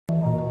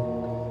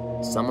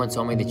Someone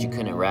told me that you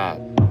couldn't rap.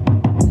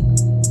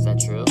 Is that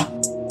true?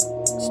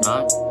 It's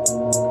not?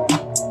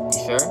 You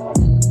sure?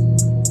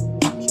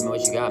 Show me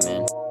what you got,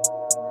 man.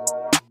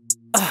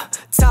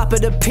 Top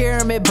of the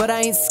pyramid, but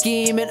I ain't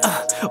scheming.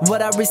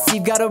 What I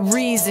receive got a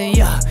reason,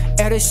 yeah.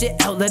 Air the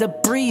shit out, let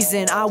it breeze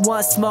in. I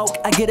want smoke,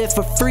 I get it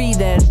for free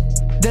then.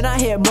 Then I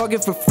hit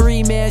Morgan for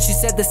free, man. She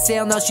said the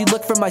sale, now she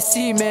look for my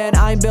seaman.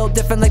 I'm built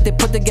different like they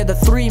put together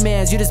three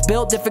mans. You just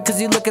built different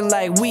cause you looking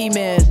like we,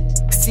 man.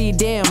 See,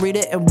 damn, read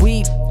it and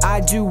weep.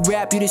 I do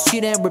rap, you just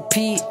cheat and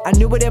repeat. I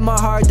knew it in my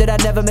heart that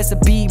I'd never miss a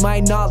beat.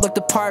 Might not look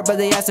the part, but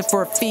they asking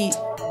for a feat.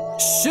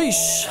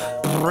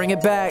 Sheesh, bring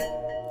it back.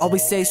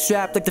 Always stay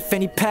strapped like the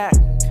fanny pack.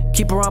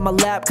 Keep her on my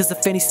lap cause the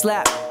fanny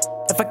slap.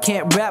 If I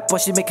can't rap, why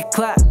she make it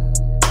clap?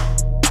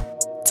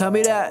 Tell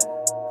me that.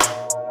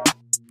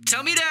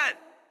 Tell me that.